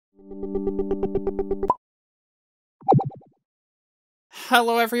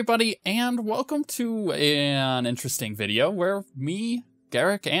Hello everybody, and welcome to an interesting video where me,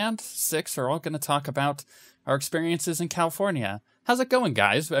 Garak, and Six are all going to talk about our experiences in California. How's it going,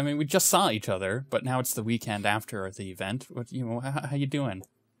 guys? I mean, we just saw each other, but now it's the weekend after the event. How you doing?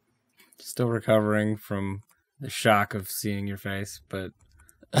 Still recovering from the shock of seeing your face, but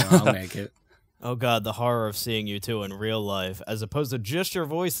I'll make it. Oh god, the horror of seeing you two in real life, as opposed to just your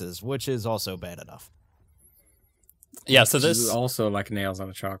voices, which is also bad enough. Yeah, so This this is also like nails on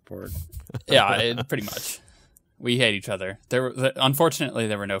a chalkboard. yeah, pretty much. We hate each other. Unfortunately,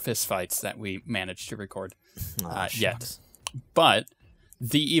 there were no fist fights that we managed to record yet. But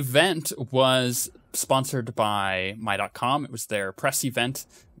the event was sponsored by My.com. It was their press event.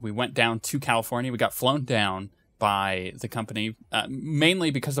 We went down to California. We got flown down by the company, mainly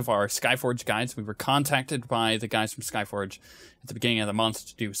because of our Skyforge guides. We were contacted by the guys from Skyforge at the beginning of the month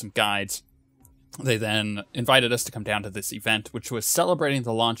to do some guides. They then invited us to come down to this event, which was celebrating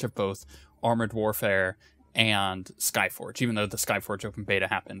the launch of both Armored Warfare and Skyforge, even though the Skyforge open beta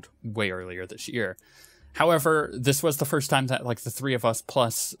happened way earlier this year. However, this was the first time that like the three of us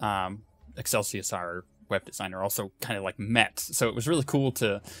plus Excelsius, our web designer, also kind of like met. So it was really cool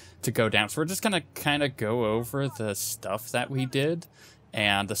to go down. So we're just gonna kind of go over the stuff that we did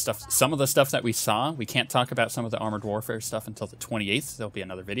and some of the stuff that we saw. We can't talk about some of the Armored Warfare stuff until the 28th. There'll be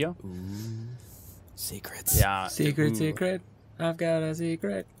another video. Ooh. Secrets. Yeah. Secret. I've got a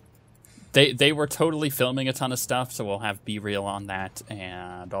secret. They were totally filming a ton of stuff, so we'll have B-reel on that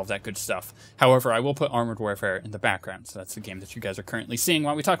and all of that good stuff. However, I will put Armored Warfare in the background, so that's the game that you guys are currently seeing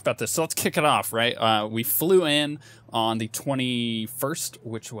while we talk about this. So let's kick it off, right? We flew in on the 21st,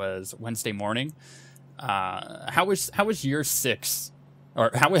 which was Wednesday morning. How was your Six?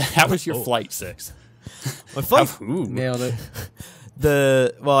 Or how was your flight, Six? My flight Nailed it.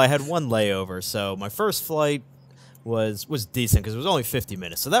 Well, I had one layover, so my first flight was decent because it was only 50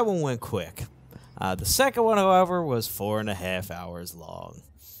 minutes, so that one went quick. The second one, however, was 4.5 hours long.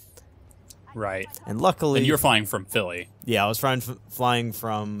 Right. And luckily... And you're flying from Philly. Yeah, I was flying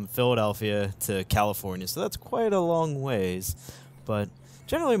from Philadelphia to California, so that's quite a long ways. But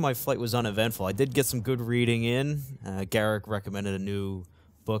generally, my flight was uneventful. I did get some good reading in. Garak recommended a new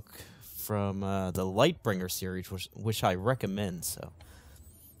book from the Lightbringer series, which I recommend, so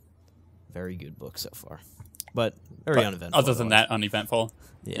very good book so far. But very uneventful. Other than that, uneventful.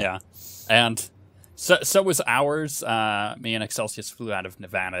 Yeah. And so was ours. Me and Excelsius flew out of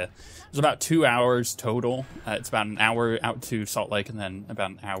Nevada. It was about 2 hours total. It's about an hour out to Salt Lake and then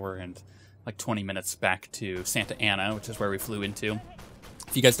about an hour and like 20 minutes back to Santa Ana, which is where we flew into.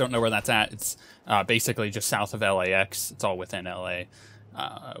 If you guys don't know where that's at, it's basically just south of LAX. It's all within LA.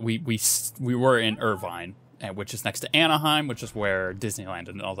 We were in Irvine, which is next to Anaheim, which is where Disneyland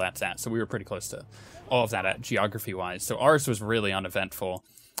and all that's at. So we were pretty close to all of that geography-wise. So ours was really uneventful.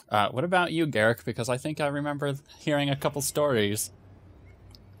 What about you, Garak? Because I think I remember hearing a couple stories.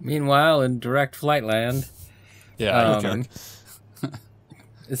 Meanwhile, in direct flight land. Yeah.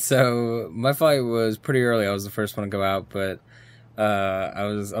 So my flight was pretty early. I was the first one to go out, but I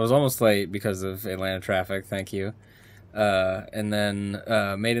was almost late because of Atlanta traffic. Thank you. And then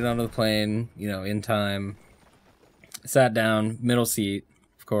made it onto the plane, in time. Sat down, middle seat,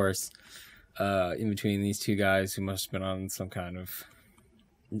 of course, in between these two guys who must have been on some kind of,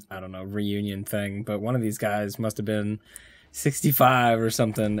 I don't know, reunion thing. But one of these guys must have been 65 or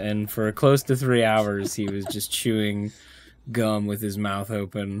something, and for close to 3 hours, he was just chewing gum with his mouth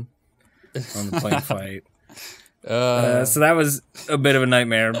open on the plane flight. So that was a bit of a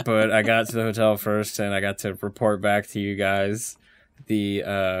nightmare, but I got to the hotel first, and I got to report back to you guys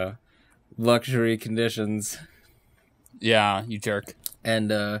the luxury conditions. Yeah, you jerk.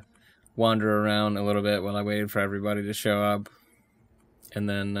 And wander around a little bit while I waited for everybody to show up. And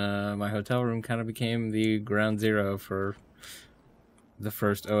then my hotel room kind of became the ground zero for the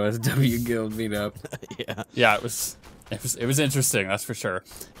first OSWguild meetup. Yeah, it was interesting, that's for sure.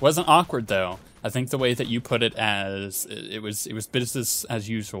 It wasn't awkward though. I think the way that you put it as it was business as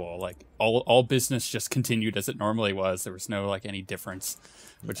usual. Like all business just continued as it normally was. There was no like any difference,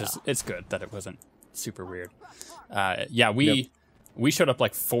 which is it's good that it wasn't super weird. We showed up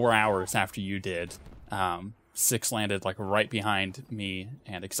like 4 hours after you did. Six landed like right behind me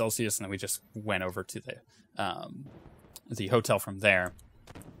and Excelsius, and then we just went over to the hotel from there.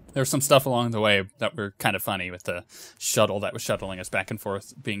 There was some stuff along the way that were kind of funny with the shuttle that was shuttling us back and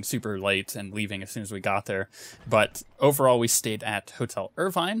forth, being super late and leaving as soon as we got there. But overall, we stayed at Hotel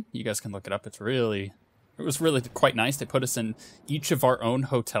Irvine. You guys can look it up. It's really, It was really quite nice. They put us in each of our own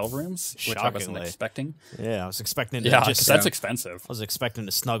hotel rooms, which I wasn't expecting. Yeah, I was expecting to because that's expensive. I was expecting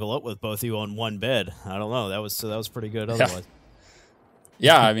to snuggle up with both of you on one bed. I don't know. That was pretty good otherwise.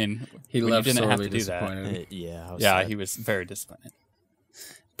 Yeah, I mean, he left didn't have to do disappointed. that. He was very disappointed.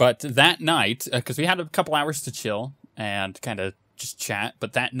 But that night, because we had a couple hours to chill and kind of just chat,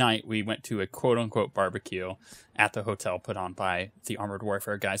 but that night we went to a quote-unquote barbecue at the hotel put on by the Armored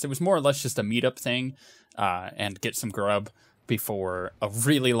Warfare guys. It was more or less just a meetup thing and get some grub before a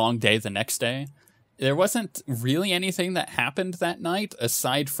really long day the next day. There wasn't really anything that happened that night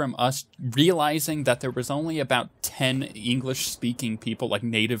aside from us realizing that there was only about 10 English-speaking people, like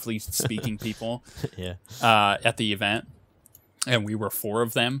natively speaking people, at the event. And we were 4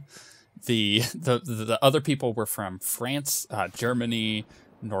 of them. The other people were from France, Germany,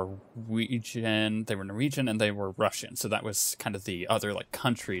 Norwegian. They were Norwegian and they were Russian. So that was kind of the other like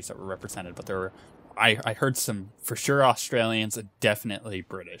countries that were represented. But there were, I heard some for sure Australians and definitely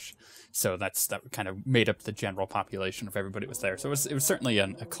British. So that kind of made up the general population of everybody that was there. So it was certainly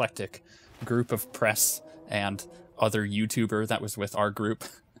an eclectic group of press and other YouTuber that was with our group.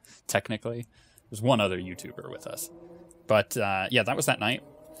 Technically, there's one other YouTuber with us. But that was that night.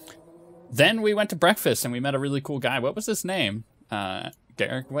 Then we went to breakfast and we met a really cool guy. What was his name?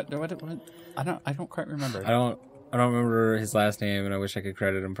 Garak. What? I don't quite remember. I don't remember his last name, and I wish I could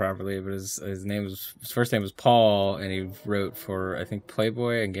credit him properly. But his first name was Paul, and he wrote for I think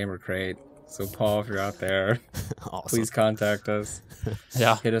Playboy and Gamer Crate. So Paul, if you're out there, awesome. Please contact us.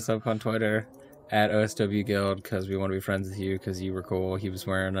 Hit us up on Twitter at OSWguild because we want to be friends with you because you were cool. He was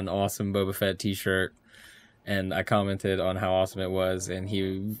wearing an awesome Boba Fett T-shirt. And I commented on how awesome it was, and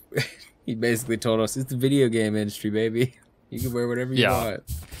he basically told us, it's the video game industry, baby. You can wear whatever you want.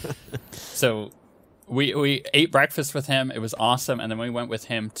 So we ate breakfast with him. It was awesome, and then we went with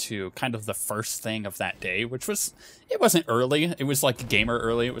him to kind of the first thing of that day, which it wasn't early. It was like gamer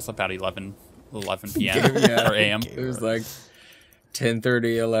early. It was about 11 p.m. or a.m. It was like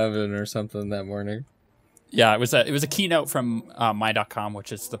 10:30, 11 or something that morning. Yeah, it was a keynote from My.com,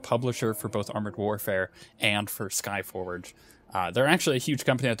 which is the publisher for both Armored Warfare and for Skyforge. They're actually a huge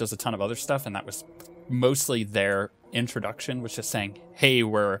company that does a ton of other stuff, and that was mostly their introduction, was just saying, hey,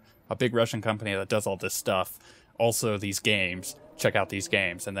 we're a big Russian company that does all this stuff. Also, these games. Check out these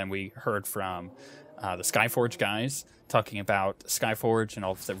games. And then we heard from the Skyforge guys talking about Skyforge and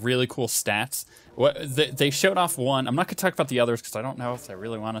all of the really cool stats. They showed off one. I'm not going to talk about the others because I don't know if they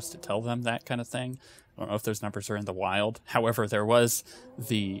really want us to tell them that kind of thing. I don't know if those numbers are in the wild. However, there was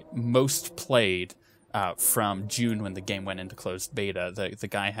the most played from June when the game went into closed beta. The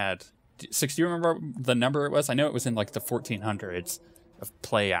guy had... Do you remember the number it was? I know it was in like the 1400s of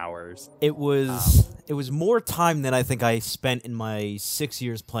play hours. It was more time than I think I spent in my 6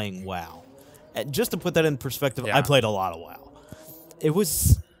 years playing WoW. And just to put that in perspective, I played a lot of WoW. It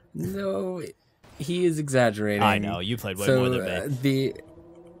was... No, he is exaggerating. I know, you played way more than me.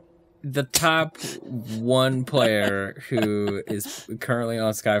 The top one player who is currently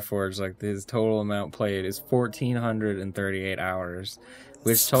on Skyforge, like his total amount played is 1,438 hours,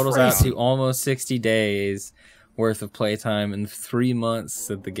 which totals out to almost 60 days worth of playtime in 3 months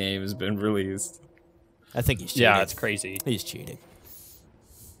that the game has been released. I think he's cheating. Yeah, it's crazy. He's cheating.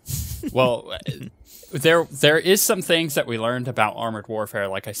 Well, there is some things that we learned about Armored Warfare,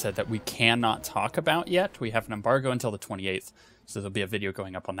 like I said, that we cannot talk about yet. We have an embargo until the 28th. So there'll be a video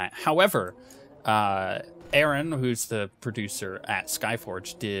going up on that. However, Aaron, who's the producer at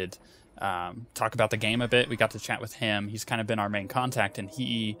Skyforge, did talk about the game a bit. We got to chat with him. He's kind of been our main contact, and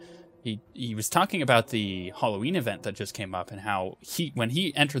he was talking about the Halloween event that just came up and how when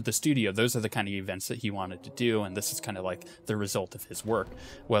he entered the studio, those are the kind of events that he wanted to do, and this is kind of like the result of his work.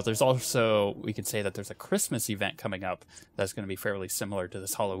 Well, there's also, we could say that there's a Christmas event coming up that's going to be fairly similar to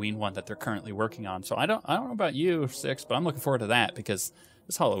this Halloween one that they're currently working on. So I don't know about you, Six, but I'm looking forward to that because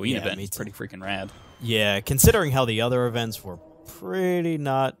this Halloween event is pretty freaking rad. Yeah, considering how the other events were pretty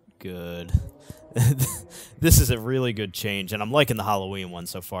not good. This is a really good change, and I'm liking the Halloween one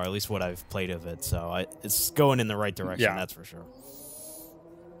so far, at least what I've played of it, so it's going in the right direction, that's for sure.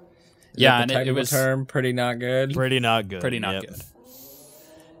 Yeah, and it was pretty not good. Pretty not good. Pretty not good.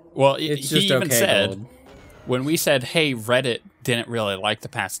 Well, he even said, when we said, hey, Reddit didn't really like the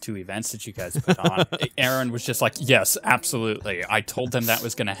past 2 events that you guys put on, Aaron was just like, yes, absolutely. I told them that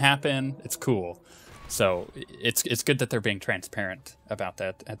was going to happen. It's cool. So it's good that they're being transparent about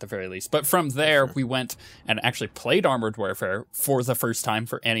that at the very least. But from there, we went and actually played Armored Warfare for the first time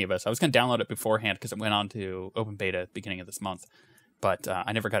for any of us. I was going to download it beforehand because it went on to open beta at the beginning of this month. But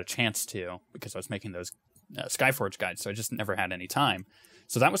I never got a chance to because I was making those Skyforge guides, so I just never had any time.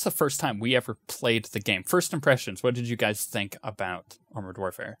 So that was the first time we ever played the game. First impressions, what did you guys think about Armored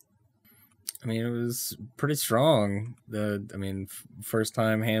Warfare? I mean, it was pretty strong. First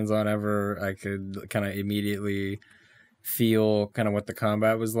time hands-on ever, I could kind of immediately feel kind of what the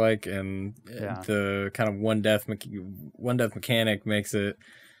combat was like, and the kind of one death mechanic makes it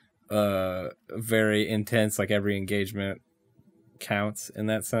very intense. Like every engagement counts in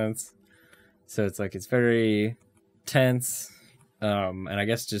that sense. So it's like it's very tense. And I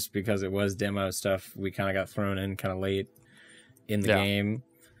guess just because it was demo stuff, we kind of got thrown in kind of late in the game.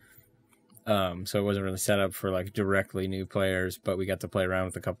 So it wasn't really set up for like directly new players, but we got to play around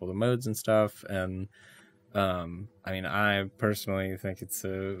with a couple of the modes and stuff. And I personally think it's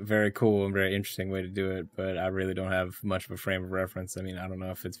a very cool and very interesting way to do it, but I really don't have much of a frame of reference. I mean, I don't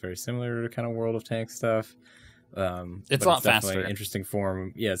know if it's very similar to kind of World of Tanks stuff. It's a lot faster. An interesting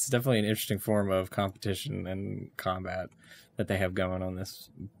form. Yeah, it's definitely an interesting form of competition and combat that they have going on this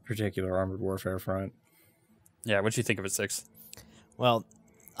particular Armored Warfare front. Yeah, what do you think of it, Six? Well,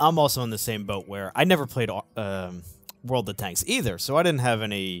 I'm also in the same boat where I never played World of Tanks either, so I didn't have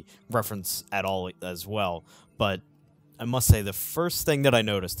any reference at all as well. But I must say, the first thing that I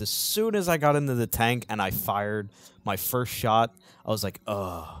noticed, as soon as I got into the tank and I fired my first shot, I was like,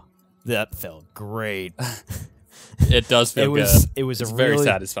 oh, that felt great. It does feel good. It was very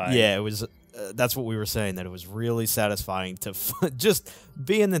satisfying. Yeah, it was. That's what we were saying, that it was really satisfying to just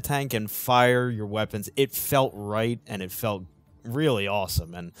be in the tank and fire your weapons. It felt right, and it felt really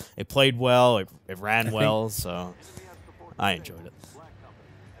awesome, and it played well, it ran well, so I enjoyed it.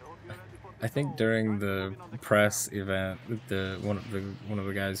 I think during the press event, one of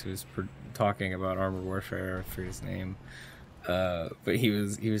the guys who was talking about Armored Warfare, I forget his name, but he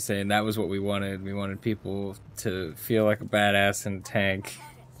was saying that was what we wanted. We wanted people to feel like a badass in a tank.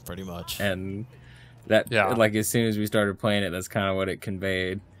 Pretty much. And that, like, as soon as we started playing it, that's kind of what it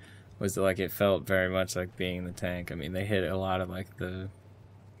conveyed. Was that, like, it felt very much like being in the tank. I mean, they hit a lot of, like, the,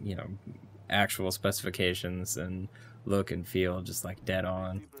 actual specifications and look and feel just, like, dead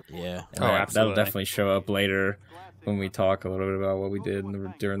on. Yeah. And absolutely. That'll definitely show up later when we talk a little bit about what we did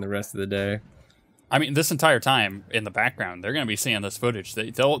during the rest of the day. I mean, this entire time in the background, they're going to be seeing this footage.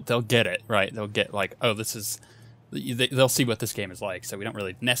 They'll get it, right? They'll get, like, oh, this is... They'll see what this game is like, so we don't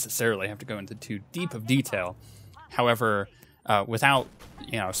really necessarily have to go into too deep of detail. However, without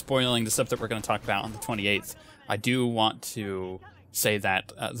spoiling the stuff that we're going to talk about on the 28th, I do want to say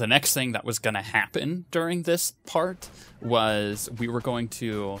that the next thing that was going to happen during this part was we were going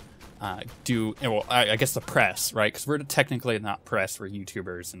to I guess the press, right? Because we're technically not press, we're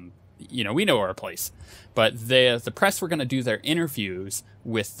YouTubers, and we know our place. But the press were going to do their interviews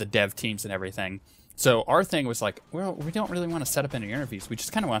with the dev teams and everything. So our thing was like, well, we don't really want to set up any interviews. We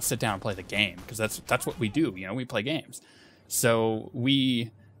just kind of want to sit down and play the game, because that's what we do. We play games. So we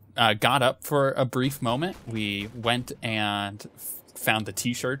got up for a brief moment. We went and found the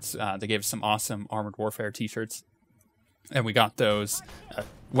T-shirts. They gave us some awesome Armored Warfare T-shirts, and we got those.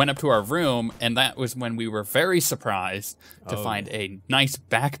 Went up to our room, and that was when we were very surprised to find a nice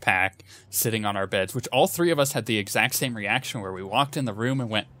backpack sitting on our beds, which all three of us had the exact same reaction, where we walked in the room and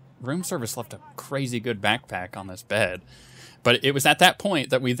went, room service left a crazy good backpack on this bed. But it was at that point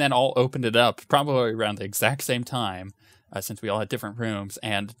that we then all opened it up, probably around the exact same time, since we all had different rooms,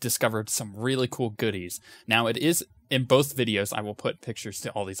 and discovered some really cool goodies. Now, it is, in both videos, I will put pictures to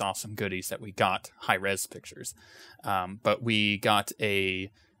all these awesome goodies that we got, high-res pictures. But we got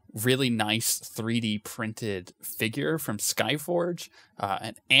a really nice 3D printed figure from Skyforge,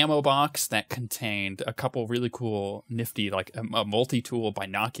 an ammo box that contained a couple really cool, nifty, like a multi-tool,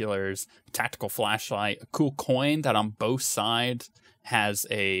 binoculars, tactical flashlight, a cool coin that on both sides has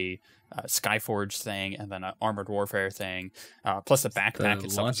a Skyforge thing and then an Armored Warfare thing, plus a backpack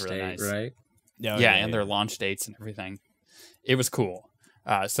itself was really nice. Right? Yeah, their launch dates and everything. It was cool.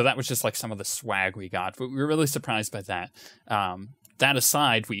 So that was just like some of the swag we got, but we were really surprised by that. That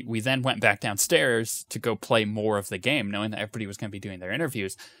aside, we then went back downstairs to go play more of the game, knowing that everybody was going to be doing their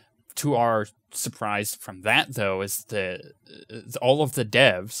interviews. To our surprise from that, though, is all of the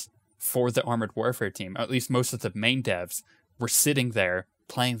devs for the Armored Warfare team, at least most of the main devs, were sitting there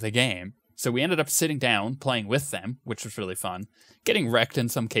playing the game. So we ended up sitting down, playing with them, which was really fun. Getting wrecked in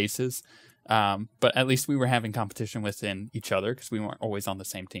some cases, but at least we were having competition within each other because we weren't always on the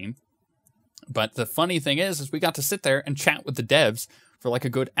same team. But the funny thing is we got to sit there and chat with the devs for like a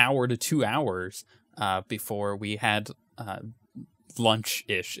good hour to 2 hours before we had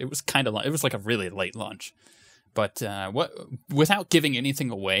lunch-ish. It was kind of, it was like a really late lunch. But without giving anything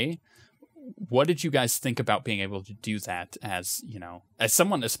away, what did you guys think about being able to do that as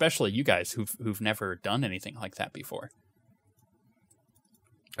someone, especially you guys who've never done anything like that before?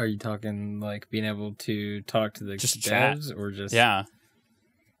 Are you talking like being able to talk to the just devs chat. or just? Yeah.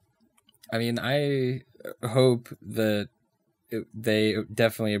 I mean, I hope that they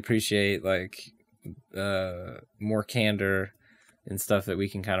definitely appreciate like more candor and stuff that we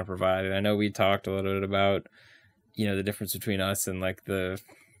can kind of provide. And I know we talked a little bit about, you know, the difference between us and like the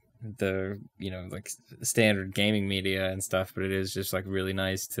you know, like standard gaming media and stuff, but it is just like really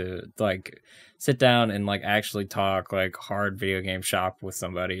nice to like sit down and like actually talk like hard video game shop with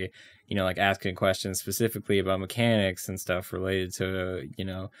somebody, you know, like asking questions specifically about mechanics and stuff related to, you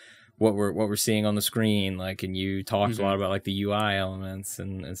know, what we're seeing on the screen, like, and you talked a lot about like the UI elements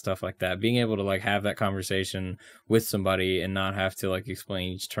and stuff like that. Being able to like have that conversation with somebody and not have to like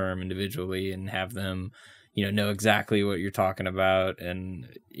explain each term individually and have them, you know exactly what you're talking about, and,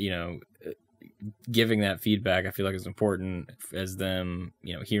 you know, giving that feedback, I feel like is important as them,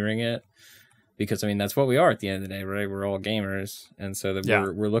 you know, hearing it, because I mean that's what we are at the end of the day, right? We're all gamers, and so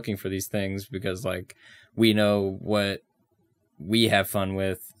that we're looking for these things because like we know what we have fun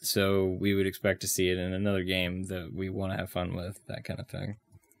with, so we would expect to see it in another game that we want to have fun with, that kind of thing.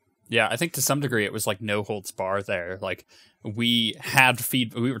 Yeah, I think to some degree it was like no holds bar there. Like we had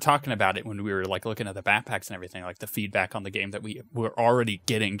we were talking about it when we were like looking at the backpacks and everything, like the feedback on the game that we were already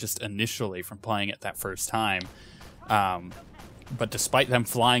getting just initially from playing it that first time. But despite them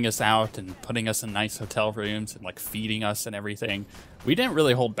flying us out and putting us in nice hotel rooms and like feeding us and everything, we didn't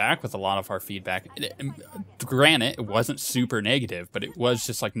really hold back with a lot of our feedback. Granted, it wasn't super negative, but it was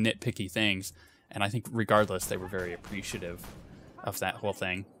just like nitpicky things. And I think regardless, they were very appreciative of that whole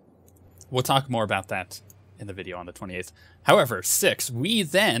thing. We'll talk more about that in the video on the 28th. However, 6, we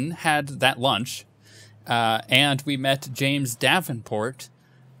then had that lunch, and we met James Davenport,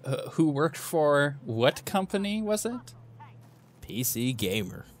 who worked for what company was it? PC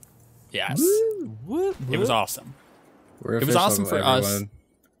Gamer. Yes. Woo. It was awesome. It was awesome for us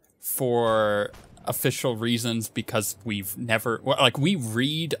for official reasons, because we've never... Like, we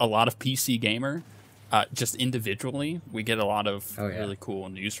read a lot of PC Gamer just individually. We get a lot of really cool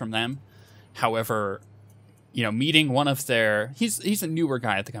news from them. However, you know, meeting one of their... He's a newer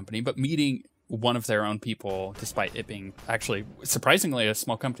guy at the company, but meeting one of their own people, despite it being actually surprisingly a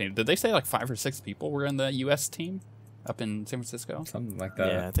small company. Did they say like 5 or 6 people were in the U.S. team up in San Francisco? Something like that.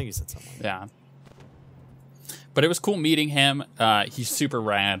 Yeah, I think he said something like that. Yeah. But it was cool meeting him. He's super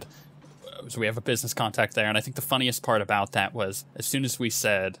rad. So we have a business contact there. And I think the funniest part about that was as soon as we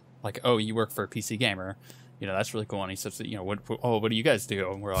said, like, oh, you work for a PC Gamer, you know, that's really cool. And he says, you know, what do you guys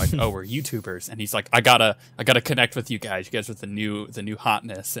do? And we're like, oh, we're YouTubers. And he's like, I gotta connect with you guys. You guys are the new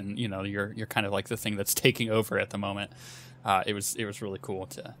hotness, and you know, you're kind of like the thing that's taking over at the moment. It was really cool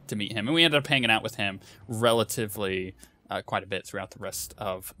to meet him, and we ended up hanging out with him relatively quite a bit throughout the rest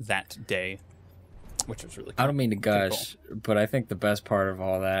of that day, which was really cool. I don't mean to gush, but I think the best part of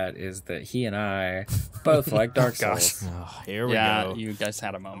all that is that he and I both like Dark Souls. Oh, here we go. Yeah, you guys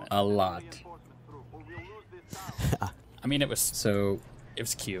had a moment. A lot. I mean, it was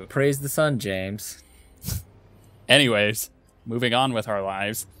cute. Praise the sun, James. Anyways, moving on with our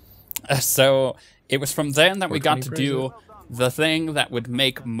lives. So it was from then that we got to do the thing that would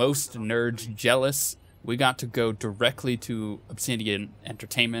make most nerds jealous. We got to go directly to Obsidian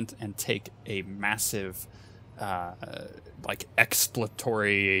Entertainment and take a massive, like,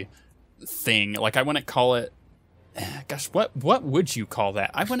 exploratory thing. Like, I wouldn't call it... Gosh, what would you call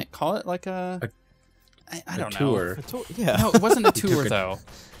that? I wouldn't call it like I don't know. A tour. Yeah. No, it wasn't a tour, though.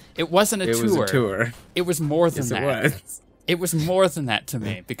 It wasn't a tour. It was a tour. It was more than that. It was. It was more than that to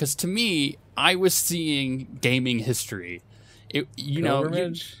me, because to me, I was seeing gaming history.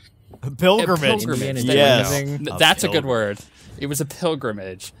 Pilgrimage? Pilgrimage. Yes. That's a good word. It was a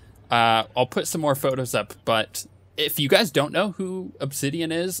pilgrimage. I'll put some more photos up, but if you guys don't know who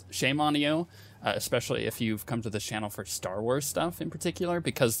Obsidian is, shame on you. Especially if you've come to this channel for Star Wars stuff in particular,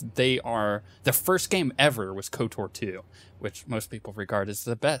 because the first game ever was KOTOR 2, which most people regard as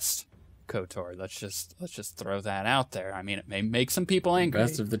the best KOTOR. Let's just throw that out there. I mean, it may make some people angry.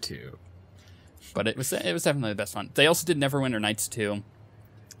 Best of the two. But it was definitely the best one. They also did Neverwinter Nights 2.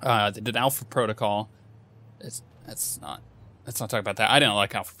 They did Alpha Protocol. Let's not talk about that. I didn't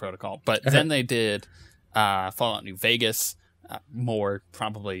like Alpha Protocol. But then they did Fallout New Vegas. More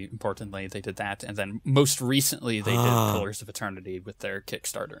probably importantly, they did that, and then most recently they did Pillars of Eternity with their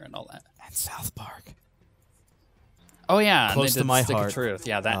Kickstarter and all that. And South Park. Oh yeah, Close and they did to my Stick heart. of Truth.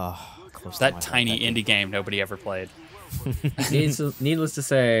 Yeah, Close to that my tiny heart. indie game nobody ever played. Needless to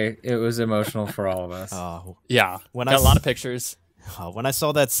say, it was emotional for all of us. Yeah, When got I a lot of pictures. When I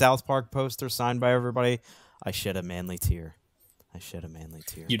saw that South Park poster signed by everybody, I shed a manly tear.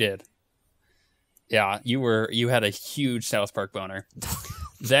 You did. Yeah, you had a huge South Park boner.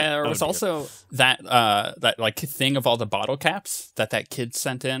 There was also that like thing of all the bottle caps that kid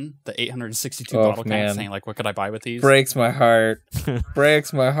sent in, the 862 bottle caps, saying like, "What could I buy with these?" Breaks my heart.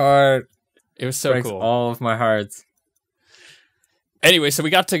 Breaks my heart. It was so cool. All of my hearts. Anyway, so we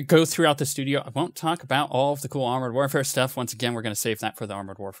got to go throughout the studio. I won't talk about all of the cool Armored Warfare stuff. Once again, we're going to save that for the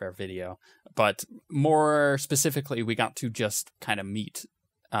Armored Warfare video. But more specifically, we got to just kind of meet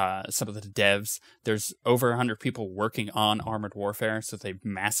some of the devs. There's over 100 people working on Armored Warfare, so they've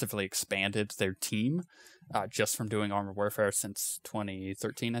massively expanded their team just from doing Armored Warfare since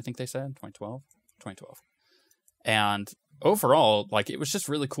 2013, I think they said, 2012. And overall, like, it was just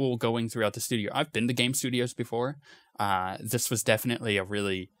really cool going throughout the studio. I've been to game studios before. This was definitely a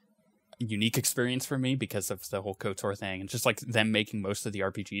really unique experience for me because of the whole KOTOR thing and just like them making most of the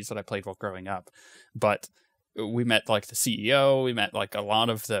RPGs that I played while growing up. But we met like the CEO, we met like a lot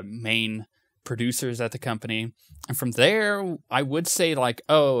of the main producers at the company. And from there, I would say like,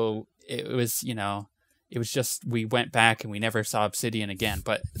 oh, it was, you know, it was just, we went back and we never saw Obsidian again,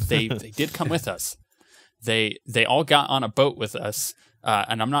 but they did come with us. They all got on a boat with us,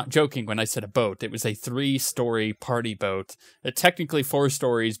 and I'm not joking when I said a boat. It was a 3-story party boat. Technically 4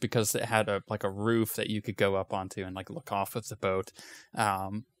 stories because it had a roof that you could go up onto and like look off of the boat.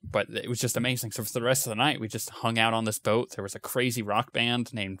 But it was just amazing. So for the rest of the night, we just hung out on this boat. There was a crazy rock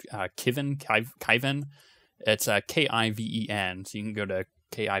band named Kiven. It's Kiven. So you can go to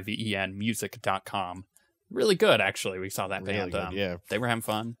kivenmusic.com. Really good, actually. We saw that band. Really good, yeah. They were having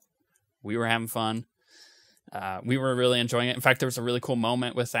fun. We were having fun. We were really enjoying it. In fact, there was a really cool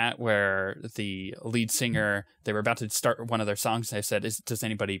moment with that where the lead singer, they were about to start one of their songs. They said, does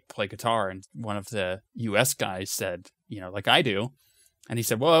anybody play guitar? And one of the US guys said, you know, like I do. And he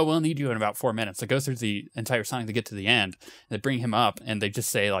said, well, we'll need you in about 4 minutes. They go through the entire song to get to the end. They bring him up and they just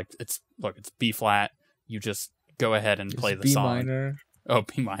say, like, it's B flat. You just go ahead and play the song. B minor. Oh,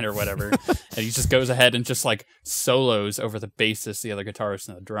 B minor, whatever. And he just goes ahead and just like solos over the bassist, the other guitarist,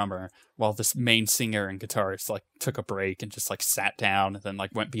 and the drummer, while this main singer and guitarist like took a break and just like sat down and then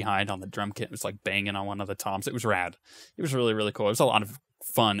like went behind on the drum kit and was like banging on one of the toms. It was rad. It was really, really cool. It was a lot of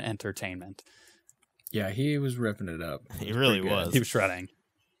fun entertainment. Yeah, he was ripping it up. He really was. He was shredding.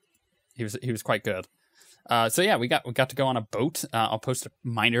 He was quite good. So yeah, we got to go on a boat. I'll post a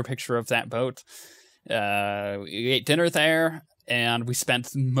minor picture of that boat. We ate dinner there. And we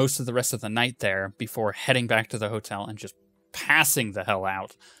spent most of the rest of the night there before heading back to the hotel and just passing the hell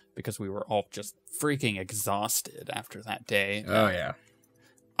out because we were all just freaking exhausted after that day. Oh, yeah.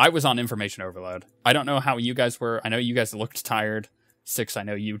 I was on information overload. I don't know how you guys were. I know you guys looked tired. Six, I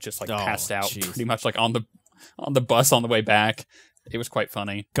know you just like passed out pretty much like on the bus on the way back. It was quite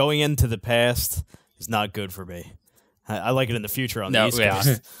funny. Going into the past is not good for me. I like it in the future on the East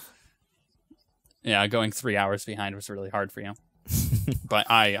Coast. Yeah, going 3 hours behind was really hard for you. But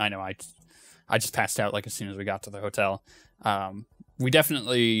I know I just passed out like as soon as we got to the hotel. We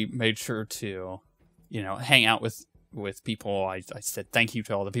definitely made sure to, you know, hang out with people. I said thank you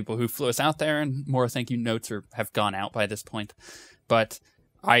to all the people who flew us out there, and more thank you notes have gone out by this point. But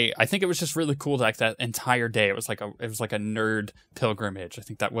I think it was just really cool, like that entire day. It was like a nerd pilgrimage. I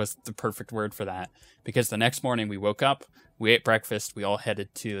think that was the perfect word for that, because the next morning we woke up, we ate breakfast, we all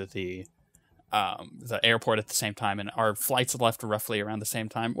headed to the airport at the same time, and our flights left roughly around the same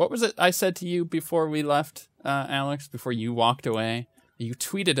time. What was it I said to you before we left, Alex, before you walked away? You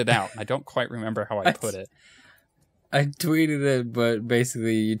tweeted it out. I don't quite remember how I put it. I tweeted it, but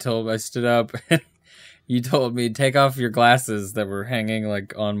basically I stood up and you told me take off your glasses that were hanging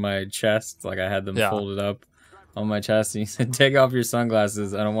like on my chest. Like I had them folded up on my chest, and you said take off your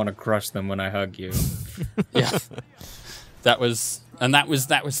sunglasses. I don't want to crush them when I hug you. Yeah. That was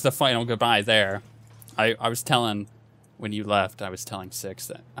the final goodbye there. I was telling, when you left, I was telling Six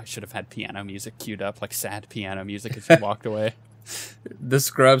that I should have had piano music queued up, like sad piano music as you walked away. The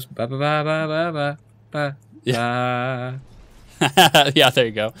Scrubs. Ba ba ba ba ba ba ba. Yeah. Yeah, there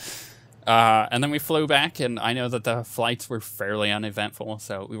you go. And then we flew back, and I know that the flights were fairly uneventful,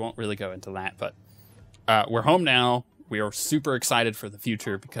 so we won't really go into that. But we're home now. We are super excited for the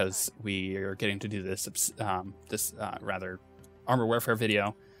future because we are getting to do this Armored Warfare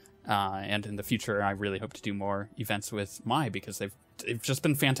video. And in the future, I really hope to do more events with Mai, because they've just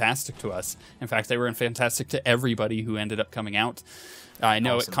been fantastic to us. In fact, they were fantastic to everybody who ended up coming out. I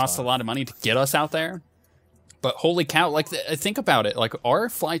know it costs a lot of money to get us out there, but holy cow, like think about it. Like our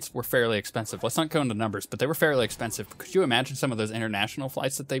flights were fairly expensive. Let's not go into numbers, but they were fairly expensive. Could you imagine some of those international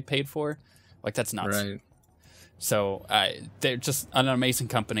flights that they paid for? Like that's nuts. Right. So they're just an amazing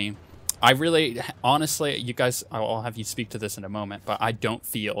company. I really, honestly, you guys, I'll have you speak to this in a moment, but I don't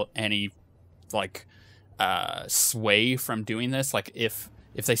feel any like sway from doing this. Like if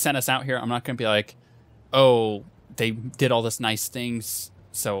if they send us out here, I'm not going to be like, oh, they did all this nice things,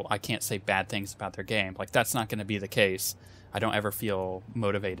 so I can't say bad things about their game. Like, that's not going to be the case. I don't ever feel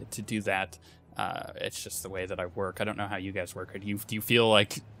motivated to do that. It's just the way that I work. I don't know how you guys work. Do you feel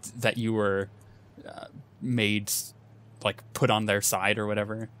like that you were made, like, put on their side or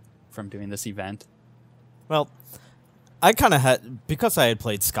whatever from doing this event? Well, I kind of had, because I had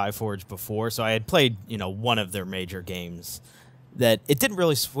played Skyforge before, so I had played, one of their major games, that it didn't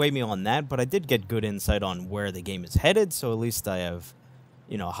really sway me on that, but I did get good insight on where the game is headed, so at least I have,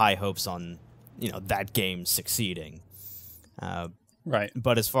 high hopes on, that game succeeding. Right.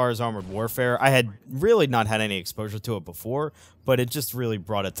 But as far as Armored Warfare, I had really not had any exposure to it before, but it just really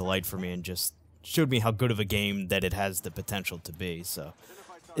brought it to light for me and just showed me how good of a game that it has the potential to be. So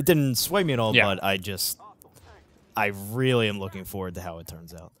it didn't sway me at all, but I really am looking forward to how it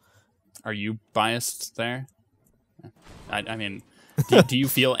turns out. Are you biased there? I mean, do you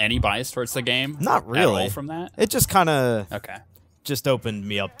feel any bias towards the game? Not really. At all from that? It just kind of just opened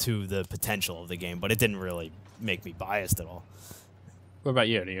me up to the potential of the game, but it didn't really make me biased at all. What about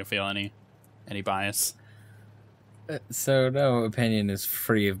you? Do you feel any bias? So no opinion is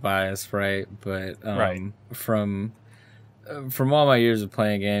free of bias, right? But from all my years of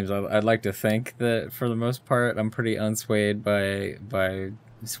playing games, I'd like to think that for the most part, I'm pretty unswayed by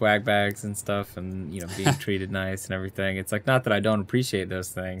swag bags and stuff, and being treated nice and everything. It's like, not that I don't appreciate those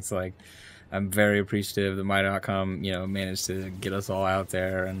things. Like, I'm very appreciative that my.com managed to get us all out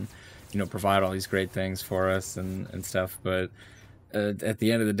there and provide all these great things for us and stuff. But at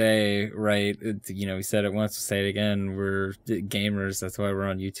the end of the day, right? We said it once, we'll say it again. We're gamers. That's why we're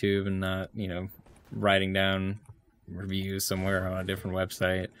on YouTube and not writing down reviews somewhere on a different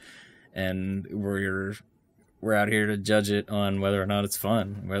website. And we're out here to judge it on whether or not it's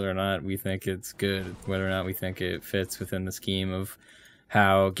fun, whether or not we think it's good, whether or not we think it fits within the scheme of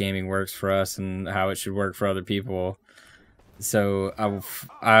how gaming works for us and how it should work for other people. So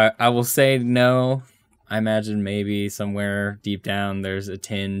I will say no. I imagine maybe somewhere deep down there's a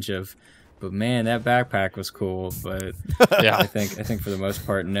tinge of, but man, that backpack was cool. But yeah, I think for the most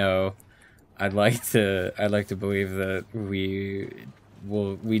part, no. I'd like to believe that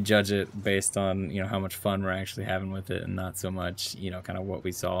we judge it based on how much fun we're actually having with it, and not so much kind of what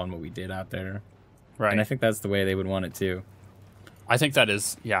we saw and what we did out there. Right. And I think that's the way they would want it too. I think that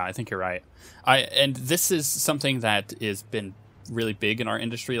is, I think you're right. And this is something that has been really big in our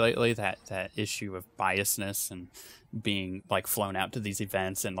industry lately, that issue of biasness and being like flown out to these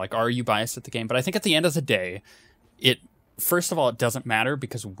events and like, are you biased at the game? But I think at the end of the day, first of all, it doesn't matter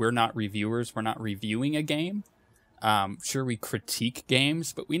because we're not reviewers. We're not reviewing a game. Sure, we critique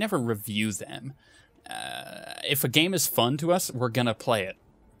games, but we never review them. If a game is fun to us, we're going to play it.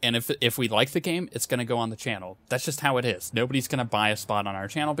 And if we like the game, it's going to go on the channel. That's just how it is. Nobody's going to buy a spot on our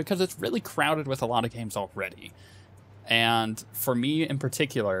channel because it's really crowded with a lot of games already. And for me in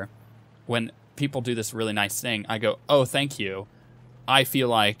particular, when people do this really nice thing, I go, oh, thank you. I feel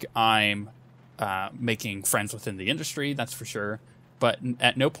like I'm making friends within the industry, that's for sure. But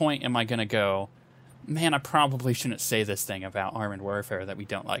at no point am I going to go, man, I probably shouldn't say this thing about Armored Warfare that we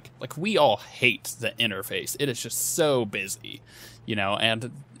don't like. Like, we all hate the interface. It is just so busy,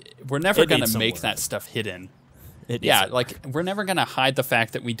 and we're never going to make that stuff hidden. We're never going to hide the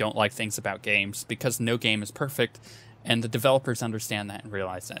fact that we don't like things about games because no game is perfect, and the developers understand that and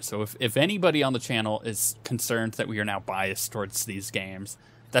realize that. So if anybody on the channel is concerned that we are now biased towards these games,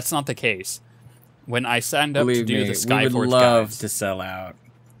 that's not the case. When I signed up to do the Skyforge guides, we would love to sell out.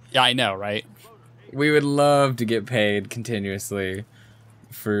 Yeah, I know, right? We would love to get paid continuously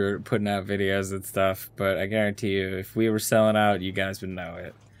for putting out videos and stuff, but I guarantee you, if we were selling out, you guys would know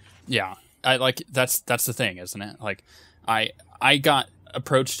it. Yeah, that's the thing, isn't it? Like, I got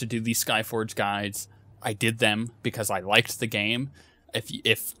approached to do these Skyforge guides. I did them because I liked the game.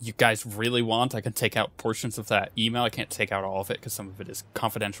 If you guys really want, I can take out portions of that email. I can't take out all of it because some of it is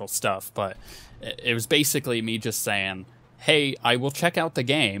confidential stuff, but it was basically me just saying, hey, I will check out the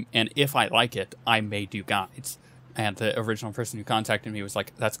game, and if I like it, I may do guides. And the original person who contacted me was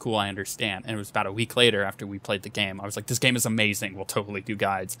like, that's cool, I understand. And it was about a week later after we played the game. I was like, this game is amazing, we'll totally do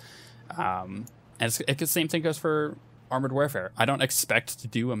guides. And the same thing goes for Armored Warfare. I don't expect to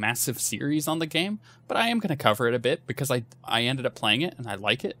do a massive series on the game, but I am going to cover it a bit because I ended up playing it, and I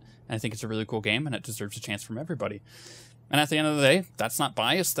like it, and I think it's a really cool game, and it deserves a chance from everybody. And at the end of the day, that's not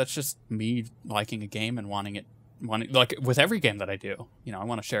bias, that's just me liking a game and wanting, like with every game that I do, I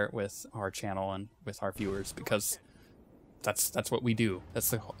want to share it with our channel and with our viewers because that's what we do.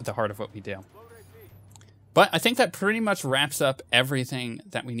 That's the heart of what we do. But I think that pretty much wraps up everything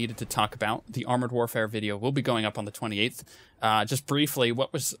that we needed to talk about. The Armored Warfare video will be going up on the 28th. Just briefly,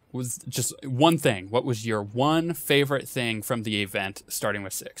 what was just one thing? What was your one favorite thing from the event, starting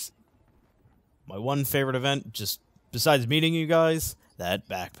with 6? My one favorite event, just besides meeting you guys, that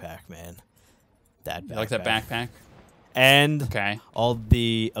backpack, man. That backpack. You like that backpack? And okay. all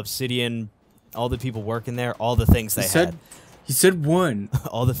the Obsidian, all the people working there, all the things they had. He said 1.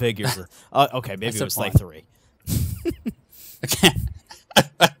 All the figures. Okay, maybe it was like 3. Okay.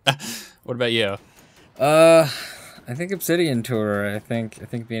 What about you? I think Obsidian tour. I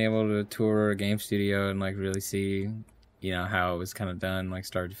think being able to tour a game studio and like really see, you know, how it was kind of done, like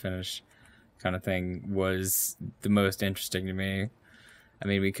start to finish, kind of thing, was the most interesting to me. I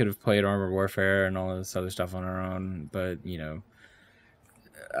mean, we could have played Armored Warfare and all this other stuff on our own, but you know,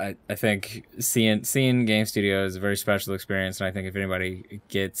 I think seeing game studio is a very special experience, and I think if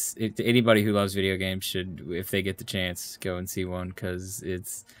anybody who loves video games should, if they get the chance, go and see one, because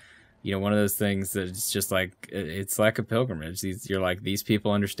it's, you know, one of those things that it's just like, it's like a pilgrimage. You're like, these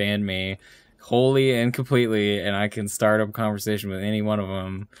people understand me wholly and completely, and I can start up a conversation with any one of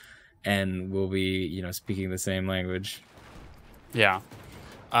them, and we'll be, you know, speaking the same language. Yeah.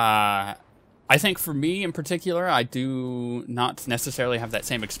 I think for me in particular, I do not necessarily have that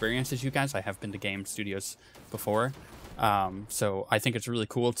same experience as you guys. I have been to game studios before. So I think it's really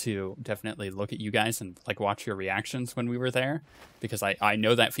cool to definitely look at you guys and like watch your reactions when we were there, because I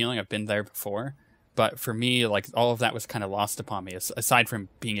know that feeling. I've been there before. But for me, like, all of that was kind of lost upon me, aside from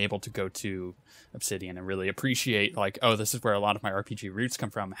being able to go to Obsidian and really appreciate, like, oh, this is where a lot of my RPG roots come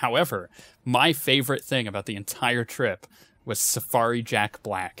from. However, my favorite thing about the entire trip was Safari Jack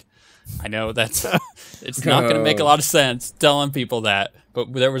Black. I know that's it's not going to make a lot of sense telling people that,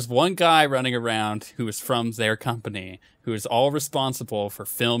 but there was one guy running around who was from their company who was all responsible for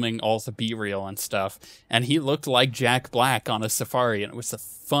filming all the B-reel and stuff, and he looked like Jack Black on a safari, and it was the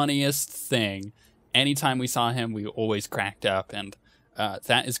funniest thing. Anytime we saw him, we always cracked up, and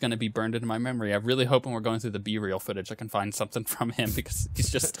that is going to be burned into my memory. I really hope when we're going through the B-reel footage I can find something from him, because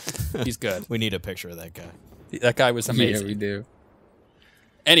he's good. We need a picture of that guy. That guy was amazing. Yeah, we do.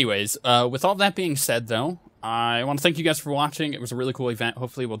 Anyways, with all that being said, though, I want to thank you guys for watching. It was a really cool event.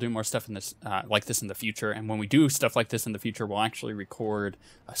 Hopefully we'll do more stuff in this like this in the future. And when we do stuff like this in the future, we'll actually record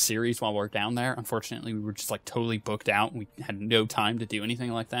a series while we're down there. Unfortunately, we were just like totally booked out. We had no time to do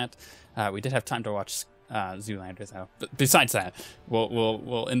anything like that. We did have time to watch Zoolander, though. But besides that,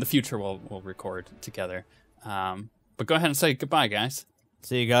 we'll in the future we'll record together. But go ahead and say goodbye, guys.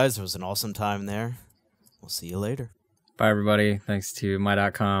 See you guys. It was an awesome time there. We'll see you later. Bye, everybody. Thanks to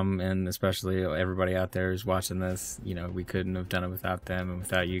my.com and especially everybody out there who's watching this. You know, we couldn't have done it without them and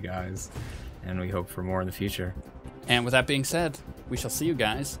without you guys. And we hope for more in the future. And with that being said, we shall see you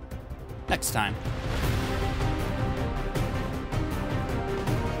guys next time.